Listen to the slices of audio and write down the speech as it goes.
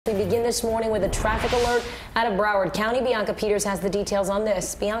We begin this morning with a traffic alert out of Broward County. Bianca Peters has the details on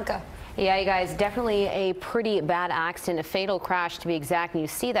this. Bianca. Yeah, you guys, definitely a pretty bad accident, a fatal crash to be exact. And you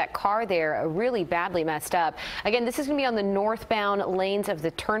see that car there really badly messed up. Again, this is going to be on the northbound lanes of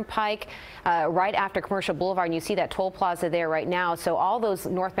the Turnpike right after Commercial Boulevard. And you see that toll plaza there right now. So all those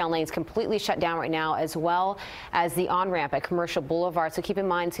northbound lanes completely shut down right now, as well as the on-ramp at Commercial Boulevard. So keep in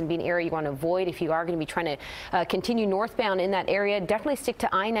mind, it's going to be an area you want to avoid if you are going to be trying to continue northbound in that area. Definitely stick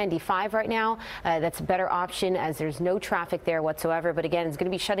to I-95 right now. That's a better option as there's no traffic there whatsoever. But again, it's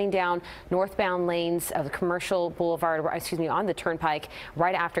going to be shutting down northbound lanes of Commercial Boulevard, on the Turnpike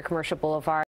right after Commercial Boulevard.